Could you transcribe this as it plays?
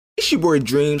It's your boy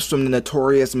Dreams from the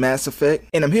notorious Mass Effect,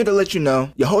 and I'm here to let you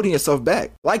know you're holding yourself back.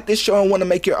 Like this show and want to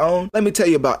make your own? Let me tell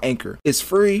you about Anchor. It's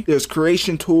free. There's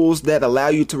creation tools that allow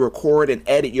you to record and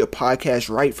edit your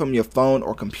podcast right from your phone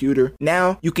or computer.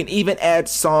 Now, you can even add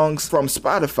songs from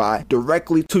Spotify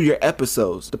directly to your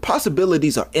episodes. The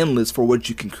possibilities are endless for what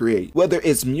you can create. Whether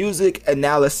it's music,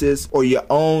 analysis, or your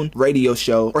own radio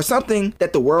show, or something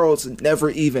that the world's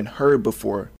never even heard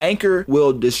before, Anchor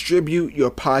will distribute your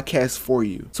podcast for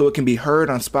you, so it can be heard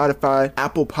on Spotify,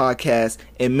 Apple Podcasts,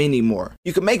 and many more.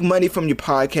 You can make money from your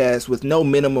podcast with no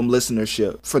minimum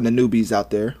listenership for the newbies out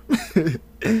there.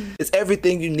 It's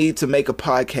everything you need to make a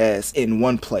podcast in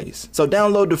one place. So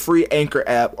download the free Anchor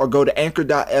app or go to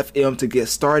anchor.fm to get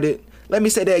started. Let me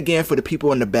say that again for the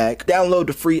people in the back. Download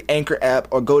the free Anchor app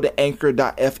or go to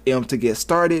anchor.fm to get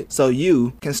started so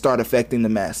you can start affecting the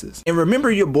masses. And remember,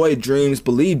 your boy Dreams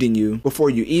believed in you before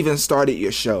you even started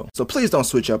your show. So please don't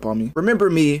switch up on me. Remember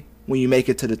me when you make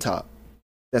it to the top.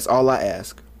 That's all I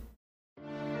ask.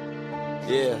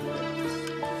 Yeah.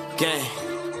 Gang.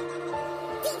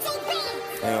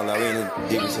 I ain't gonna lie, we in the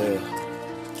deep as hell.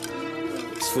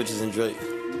 Switches and Drake.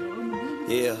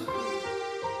 Yeah.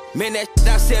 Man, that shit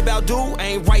I said about dude, I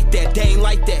ain't right that, they ain't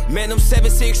like that. Man, them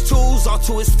 7.62s all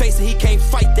to his face and he can't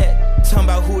fight that. Talking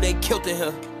about who they killed in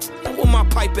here. Where my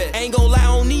pipe at? Ain't gon' lie,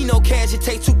 I don't need no cash. It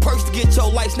take 2 perks to get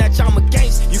your life snatch. I'm a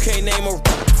gangster. You can't name a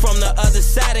from the other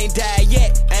side, ain't died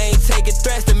yet. I ain't taking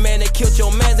threats. The man that killed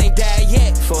your man ain't died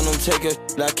yet. For them take a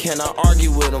I cannot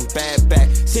argue with them. Bad back.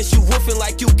 Since you woofing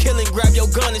like you killing, grab your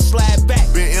gun and slide back.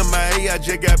 Been MIA, I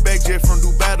just got back jet from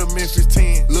Dubai to Memphis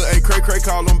 10. Lil' A cray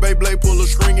call them Beyblade, pull a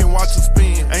string and watch them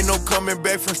spin. Ain't no coming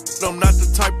back from I'm not the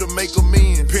type to make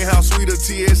amends. Penthouse suite or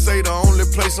TSA, the only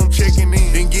place I'm checking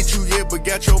in. Didn't get you yet, but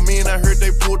got your men. I heard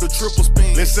they pulled a triple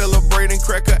spin. Let's celebrate and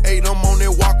crack a 8. I'm on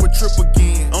that walk with trip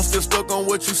again. I'm still stuck on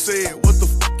what you said. What the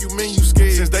fuck you mean you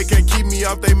scared? Since they can't keep me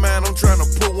off they mind, I'm trying to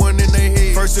put one in their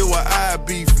head. First it was I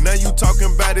beef, now you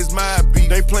talking about it's my beef.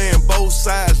 They playing both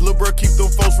sides, lil' bro keep them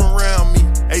folks from around me.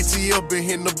 ATL been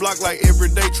hitting the block like every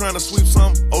day trying to sweep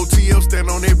something. OTL stand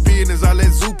on their business, I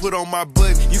let Zoo put on my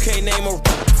button. You can't name a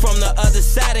from the other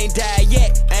side, ain't died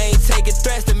yet. I ain't taking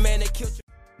threats, the man that killed you.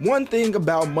 One thing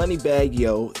about Moneybagg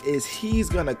Yo is he's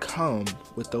gonna come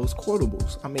with those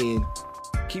quotables. I mean,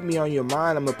 keep me on your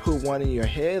mind, I'm gonna put one in your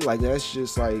head. Like, that's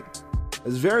just like,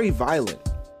 it's very violent,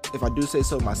 if I do say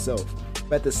so myself.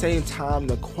 But at the same time,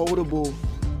 the quotable,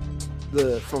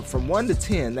 from 1 to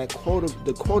 10, the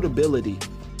quotability,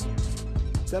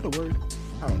 is that a word?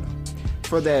 I don't know.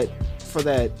 For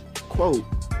that quote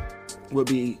would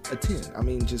be a 10. I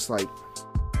mean, just like,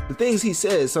 the things he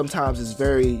says sometimes is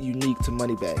very unique to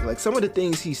Moneybagg. Like, some of the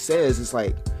things he says is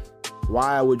like,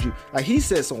 why would you, like, he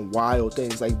said some wild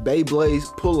things, like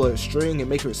Beyblades pull a string and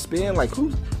make her spin. Like,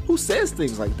 who says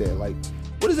things like that? Like,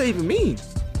 what does that even mean?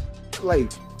 Like,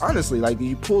 honestly, like,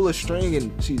 you pull a string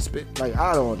and she spin. Like,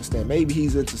 I don't understand. Maybe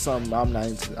he's into something I'm not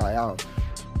into. I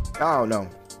don't know.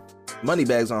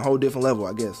 Moneybagg's on a whole different level,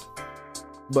 I guess.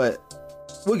 But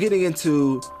we're getting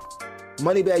into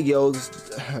Moneybagg Yo's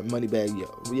Moneybagg Yo.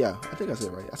 Yeah, I think I said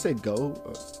it right. I said go.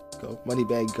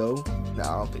 Moneybagg Go. Nah,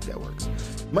 I don't think that works.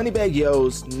 Moneybagg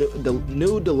Yo's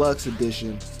new deluxe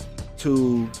edition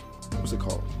to, what's it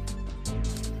called?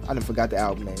 I done forgot the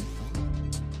album name.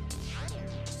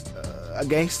 A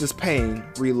Gansta'S Pain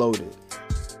Reloaded.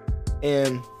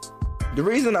 And the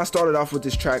reason I started off with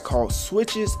this track called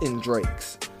Switches and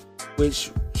Drakes,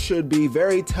 which should be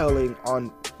very telling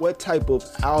on what type of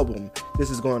album this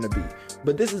is going to be.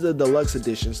 But this is a deluxe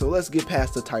edition, so let's get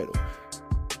past the title.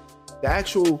 The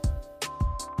actual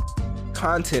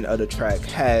content of the track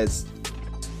has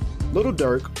Lil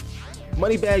Durk,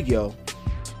 Moneybagg Yo,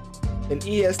 and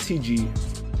ESTG.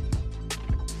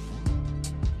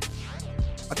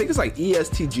 I think it's like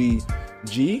ESTG.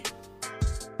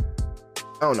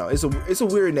 I don't know. It's a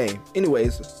weird name.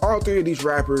 Anyways, all 3 of these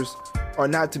rappers are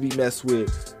not to be messed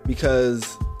with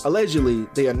because allegedly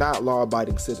they are not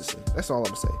law-abiding citizens. That's all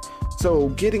I'm saying. So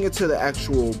getting into the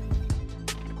actual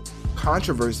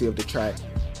controversy of the track,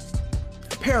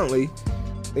 apparently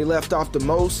they left off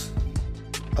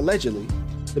allegedly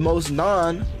the most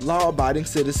non-law abiding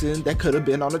citizen that could have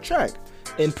been on the track,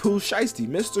 and Pooh Shiesty,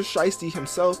 Mr. Shiesty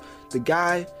himself, the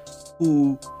guy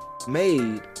who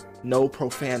made no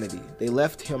profanity. They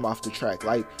left him off the track.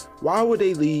 Like, why would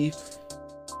they leave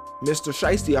Mr.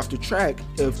 Shiesty off the track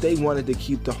if they wanted to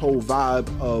keep the whole vibe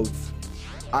of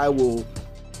I will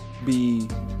be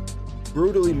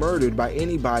brutally murdered by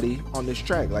anybody on this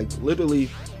track? Like, literally,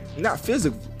 not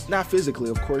physically,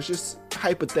 of course, just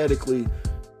hypothetically,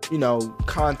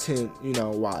 content,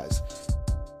 wise.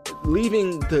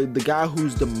 Leaving the guy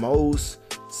who's the most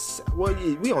well,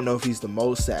 we don't know if he's the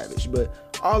most savage, but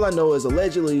all I know is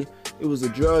allegedly it was a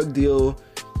drug deal.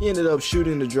 He ended up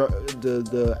shooting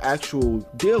the actual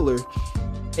dealer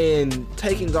and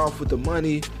taking off with the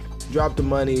money, dropped the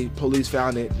money, police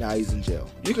found it, now he's in jail.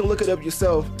 You can look it up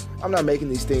yourself. I'm not making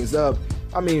these things up.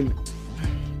 I mean,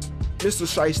 Mr.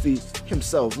 Shiesty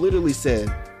himself literally said,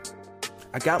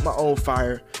 I got my own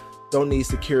fire, don't need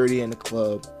security in the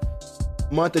club.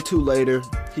 A month or two later,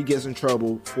 he gets in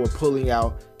trouble for pulling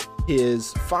out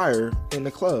his fire in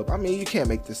the club. I mean, you can't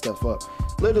make this stuff up.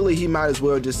 Literally, he might as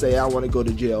well just say, I want to go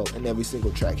to jail in every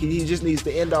single track. He just needs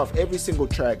to end off every single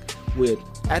track with,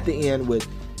 at the end with,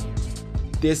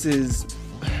 this is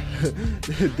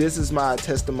this is my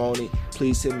testimony,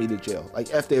 please send me to jail.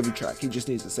 Like, after every track, he just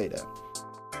needs to say that.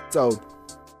 So,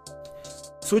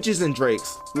 Switches and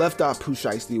Drakes left off Pooh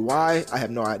Shiesty. Why? I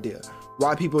have no idea.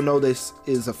 Why people know this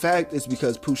is a fact is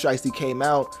because Pooh Shiesty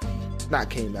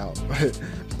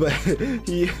but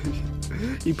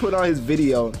he put on his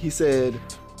video. He said,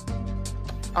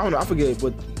 I don't know, I forget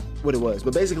what it was,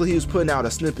 but basically he was putting out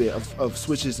a snippet of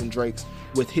Switches and Drakes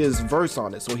with his verse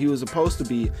on it. So he was supposed to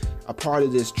be a part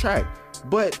of this track,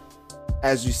 but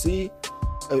as you see,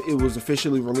 it was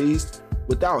officially released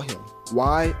without him.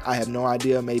 Why? I have no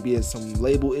idea. Maybe it's some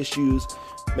label issues,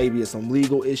 maybe it's some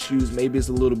legal issues, maybe it's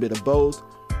a little bit of both.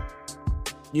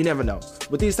 You never know.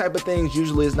 With these type of things,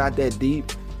 usually it's not that deep,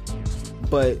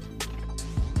 but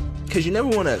because you never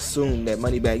want to assume that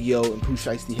Moneybagg Yo and Pooh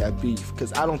Shiesty have beef,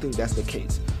 because I don't think that's the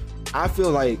case. I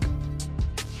feel like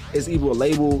it's either a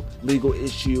label legal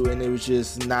issue and it was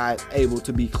just not able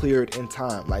to be cleared in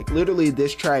time. Like, literally,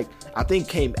 this track I think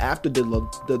came after the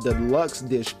deluxe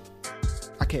dish.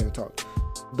 I can't even talk.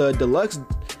 The deluxe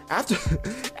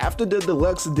after the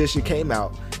deluxe edition came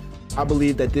out, I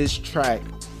believe that this track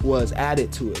was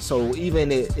added to it. So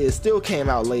even it still came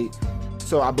out late.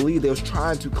 So I believe they was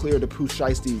trying to clear the Pooh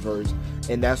Shiesty verse,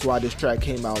 and that's why this track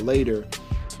came out later.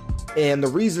 And the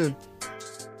reason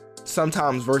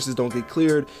sometimes verses don't get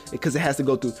cleared because it has to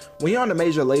go through, when you're on a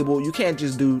major label, you can't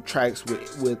just do tracks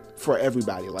with for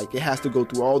everybody. Like, it has to go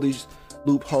through all these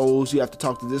loopholes. You have to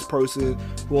talk to this person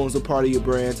who owns a part of your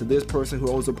brand, to this person who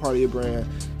owns a part of your brand,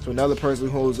 to another person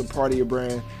who owns a part of your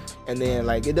brand. And then,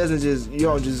 like, it doesn't just, you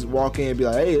don't just walk in and be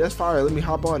like, hey, that's fire, let me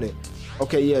hop on it.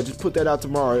 Okay, yeah, just put that out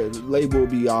tomorrow. The label will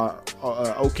be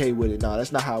okay with it. No,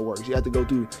 that's not how it works. You have to go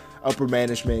through upper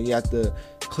management. You have to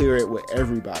clear it with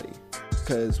everybody.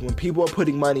 Because when people are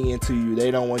putting money into you,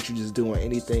 they don't want you just doing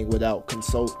anything without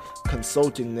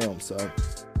consulting them. So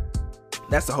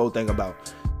that's the whole thing about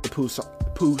the Pooh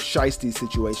Shiesty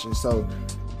situation. So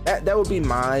that would be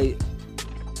my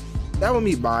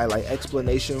like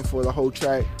explanation for the whole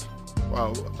track,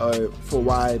 for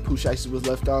why Pooh Shiesty was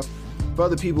left off. For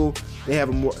other people,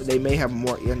 they may have a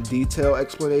more in detail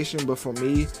explanation, but for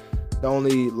me, the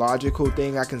only logical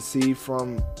thing I can see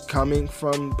coming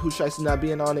from Pooh Shiesty not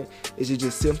being on it is it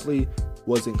just simply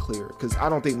wasn't clear. Because I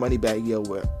don't think Moneybagg Yo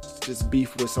would just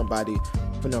beef with somebody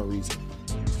for no reason.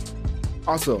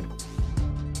 Also,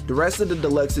 the rest of the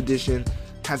deluxe edition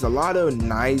has a lot of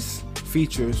nice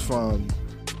features, from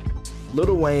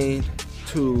Lil Wayne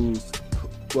to,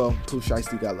 well, Pooh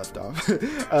Shiesty got left off.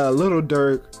 Lil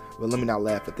Durk. But let me not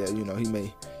laugh at that. You know, he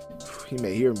may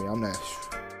hear me. I'm not.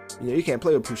 You know, you can't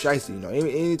play with Pooh Shiesty. You know,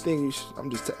 anything. I'm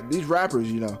just these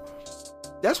rappers. You know,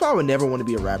 that's why I would never want to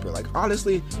be a rapper. Like,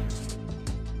 honestly,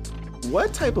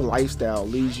 what type of lifestyle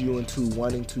leads you into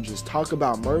wanting to just talk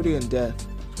about murder and death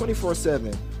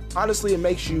 24/7? Honestly, it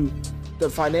makes you,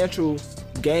 the financial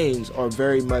gains are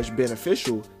very much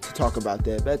beneficial to talk about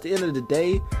that. But at the end of the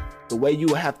day, the way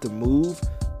you have to move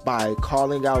by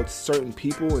calling out certain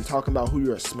people and talking about who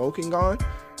you're smoking on,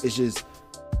 it's just,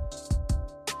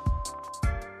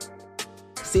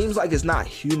 seems like it's not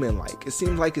human like. It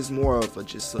seems like it's more of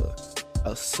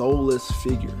a soulless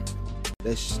figure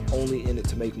that's only in it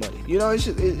to make money. You know,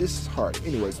 it's hard.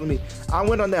 Anyways, I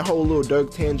went on that whole Lil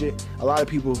Durk tangent. A lot of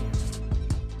people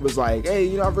was like, hey,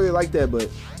 you know, I really like that, but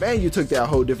man, you took that a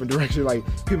whole different direction. Like,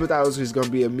 people thought it was just gonna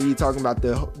be me talking about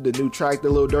the new track that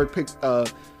Lil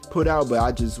Durk put out, but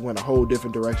I just went a whole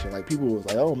different direction. Like, people was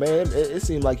like, oh man, it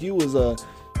seemed like you was the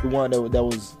one that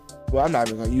was, well, I'm not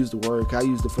even gonna use the word because I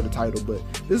used it for the title, but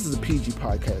this is a PG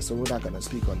podcast, so we're not gonna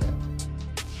speak on that.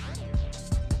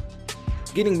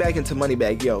 Getting back into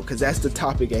Moneybagg Yo, because that's the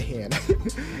topic at hand.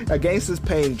 Gansta'S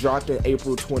Pain dropped in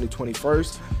April 2021,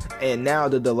 and now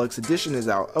the deluxe edition is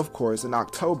out, of course, in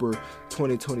October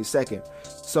 2022.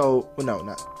 So, well,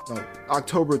 no,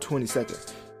 October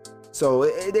 22nd. So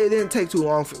it didn't take too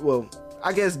long. Well,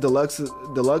 I guess deluxe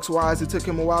wise, it took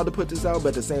him a while to put this out, but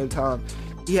at the same time,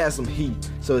 he has some heat.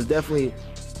 So it's definitely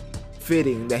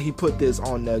fitting that he put this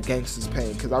on the Gansta'S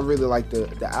Pain, because I really like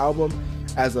the album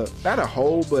as a, not a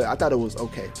whole, but I thought it was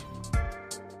okay.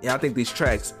 Yeah, I think these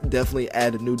tracks definitely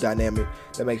add a new dynamic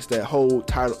that makes the whole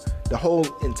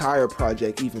entire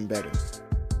project even better.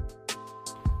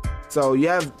 So you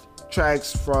have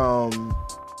tracks from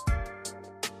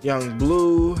Young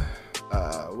Blue.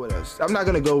 What else? I'm not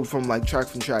gonna go from like track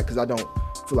from track because I don't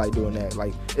feel like doing that.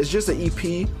 Like, it's just an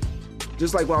EP.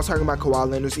 Just like when I was talking about Kawhi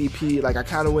Leonard's EP, like I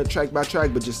kind of went track by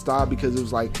track, but just stopped because it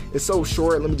was like, it's so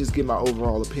short. Let me just give my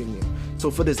overall opinion.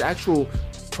 So for this actual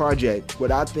project,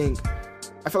 what I think,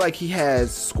 I feel like he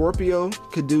has Scorpio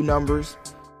could do numbers.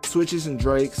 Switches and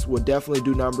Drakes will definitely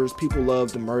do numbers. People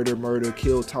love the murder,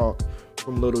 kill talk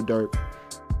from Lil Durk.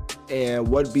 And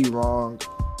What Be Wrong,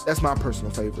 that's my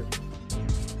personal favorite.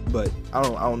 But I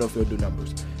don't know if he'll do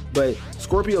numbers. But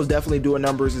Scorpio's definitely doing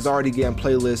numbers. It's already getting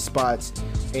playlist spots.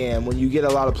 And when you get a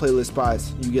lot of playlist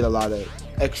spots, you get a lot of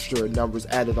extra numbers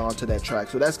added onto that track.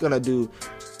 So that's gonna do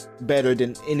better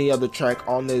than any other track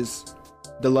on this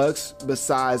deluxe,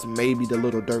 besides maybe the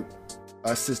Lil Durk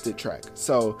assisted track.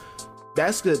 So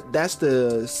that's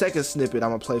the second snippet I'm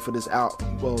gonna play for this out.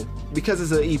 Well, because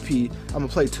it's an EP, I'm gonna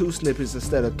play 2 snippets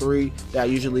instead of 3 that I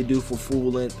usually do for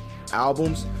full-length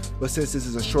albums. But since this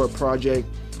is a short project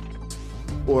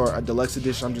or a deluxe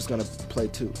edition, I'm just gonna play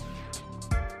 2.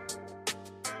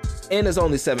 And it's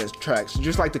only 7 tracks.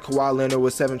 Just like the Kawhi Leonard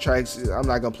with 7 tracks, I'm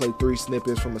not gonna play 3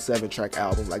 snippets from a 7-track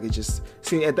album. Like, it just,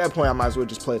 see, at that point I might as well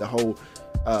just play the whole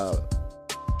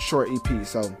short EP.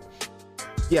 So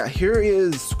yeah, here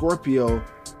is Scorpio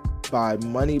by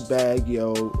Moneybagg,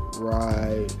 yo,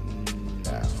 right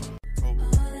now.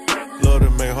 Love to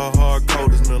make her hard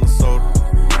cold as Minnesota.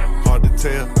 Hard to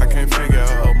tell, I can't figure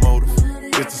out her motive.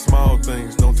 It's the small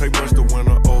things, don't take much to win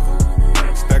her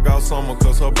over. Stack out summer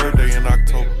cause her birthday in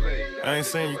October. I ain't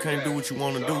saying you can't do what you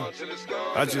wanna do,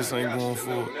 I just ain't going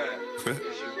for it.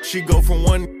 She go from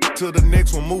one to the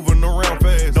next one, moving around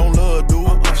fast. Don't love do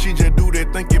it, she just do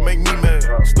that, think it make me mad.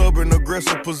 Stubborn,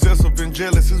 aggressive, possessive, and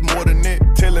jealous is more than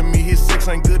that. Telling me his sex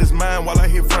ain't good as mine while I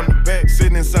hit from the back.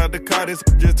 Sitting inside the car, this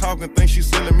just talking, think she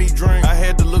selling me drink. I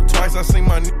had to look twice, I seen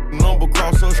my number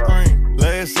cross her screen.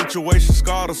 Last situation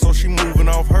scarred her, so she moving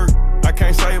off hurt. I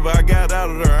can't save her, I got out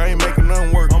of there, I ain't making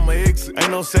nothing work. I'ma exit, ain't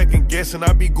no second guessing,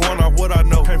 I be going off what I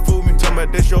know. Can't fool me, talking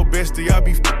about that's your bestie, I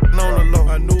be on the low.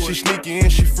 I knew it. She sneaky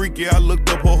and she freaky, I looked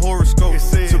up her horoscope. It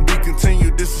said, to be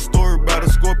continued, this is a story about a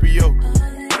Scorpio.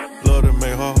 Love to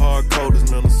make her hard cold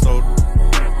as Minnesota.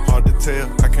 Hard to tell,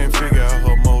 I can't figure out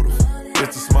her motive.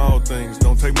 It's the small things,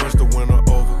 don't take much to win her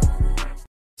over.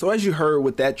 So as you heard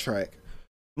with that track,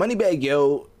 Moneybagg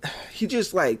Yo, he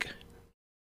just like,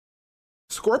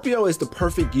 Scorpio is the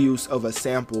perfect use of a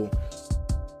sample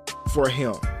for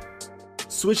him.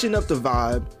 Switching up the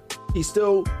vibe, he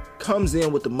still comes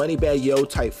in with the Moneybagg Yo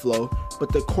type flow,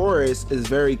 but the chorus is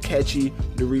very catchy,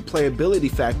 the replayability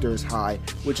factor is high,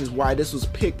 which is why this was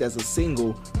picked as a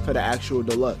single for the actual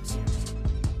deluxe.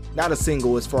 Not a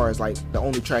single as far as like the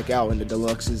only track out and the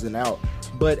deluxe isn't out,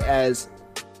 but as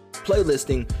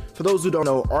playlisting. For those who don't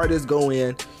know, artists go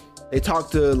in, they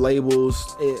talk to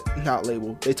labels,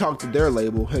 they talk to their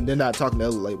label, and they're not talking to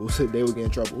other labels, they would get in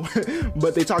trouble.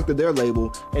 But they talk to their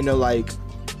label, and they're like,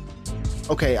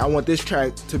 okay, I want this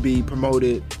track to be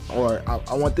promoted, or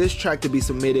I want this track to be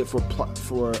submitted for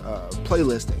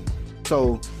playlisting.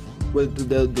 So what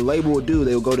the label would do,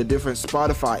 they would go to different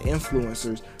Spotify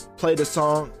influencers, play the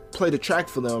song, play the track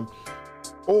for them,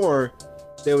 or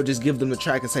they would just give them the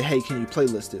track and say, hey, can you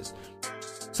playlist this?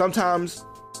 Sometimes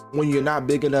when you're not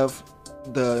big enough,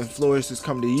 the influencers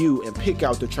come to you and pick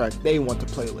out the track they want to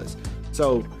playlist.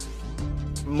 So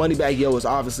Moneybagg Yo is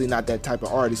obviously not that type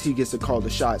of artist. He gets to call the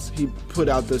shots. He put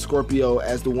out the Scorpio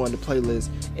as the one to playlist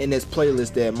in this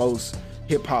playlist that most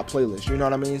hip-hop playlists, you know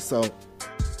what I mean? So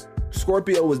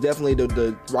Scorpio was definitely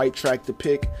the right track to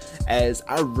pick, as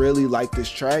I really like this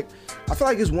track. I feel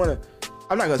like it's one of,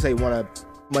 I'm not gonna say one of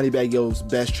Moneybagg Yo's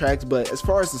best tracks, but as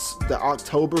far as the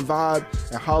October vibe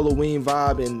and Halloween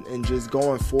vibe and just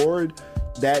going forward,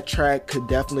 that track could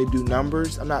definitely do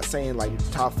numbers. I'm not saying like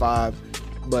top 5,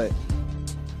 but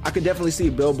I could definitely see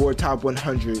Billboard Top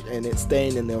 100 and it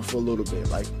staying in there for a little bit.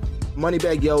 Like,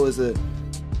 Moneybagg Yo is a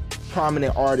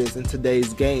prominent artist in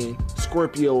today's game.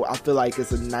 Scorpio, I feel like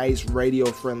it's a nice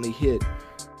radio-friendly hit,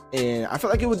 and I feel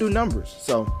like it would do numbers.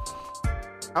 So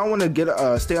I don't want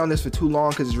to stay on this for too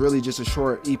long because it's really just a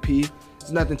short EP.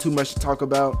 There's nothing too much to talk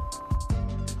about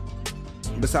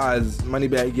besides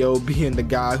Moneybagg Yo being the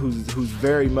guy who's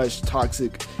very much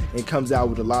toxic and comes out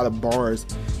with a lot of bars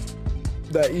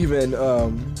that even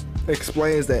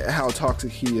explains that how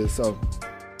toxic he is. So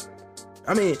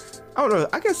I mean, I I don't know.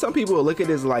 I guess some people will look at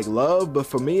it as like love, but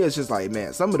for me, it's just like,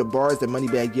 man, some of the bars that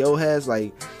Moneybagg Yo has,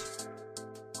 like,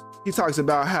 he talks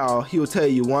about how he will tell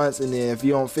you once, and then if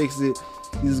you don't fix it,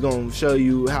 he's gonna show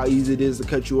you how easy it is to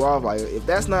cut you off. Like, if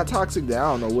that's not toxic, then I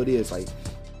don't know what is. Like,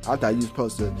 I thought you were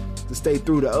supposed to stay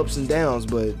through the ups and downs,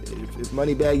 but if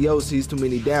Moneybagg Yo sees too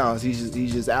many downs, he's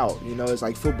just out. You know, it's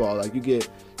like football. Like, you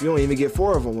don't even get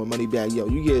 4 of them with Moneybagg Yo.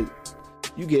 You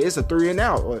get it's a 3 and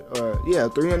out, or yeah,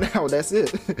 3 and out. That's it.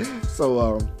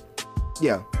 So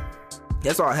yeah,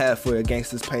 that's all I have for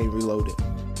Gansta'S Pain Reloaded.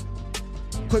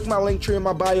 Click my link tree in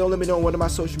my bio. Let me know on one of my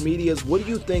social medias. What do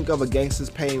you think of a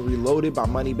Gansta'S Pain Reloaded by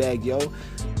Moneybagg Yo?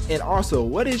 And also,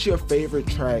 what is your favorite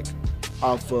track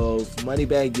off of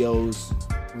Moneybagg Yo's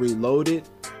Reloaded?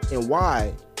 And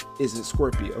why is it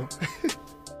Scorpio?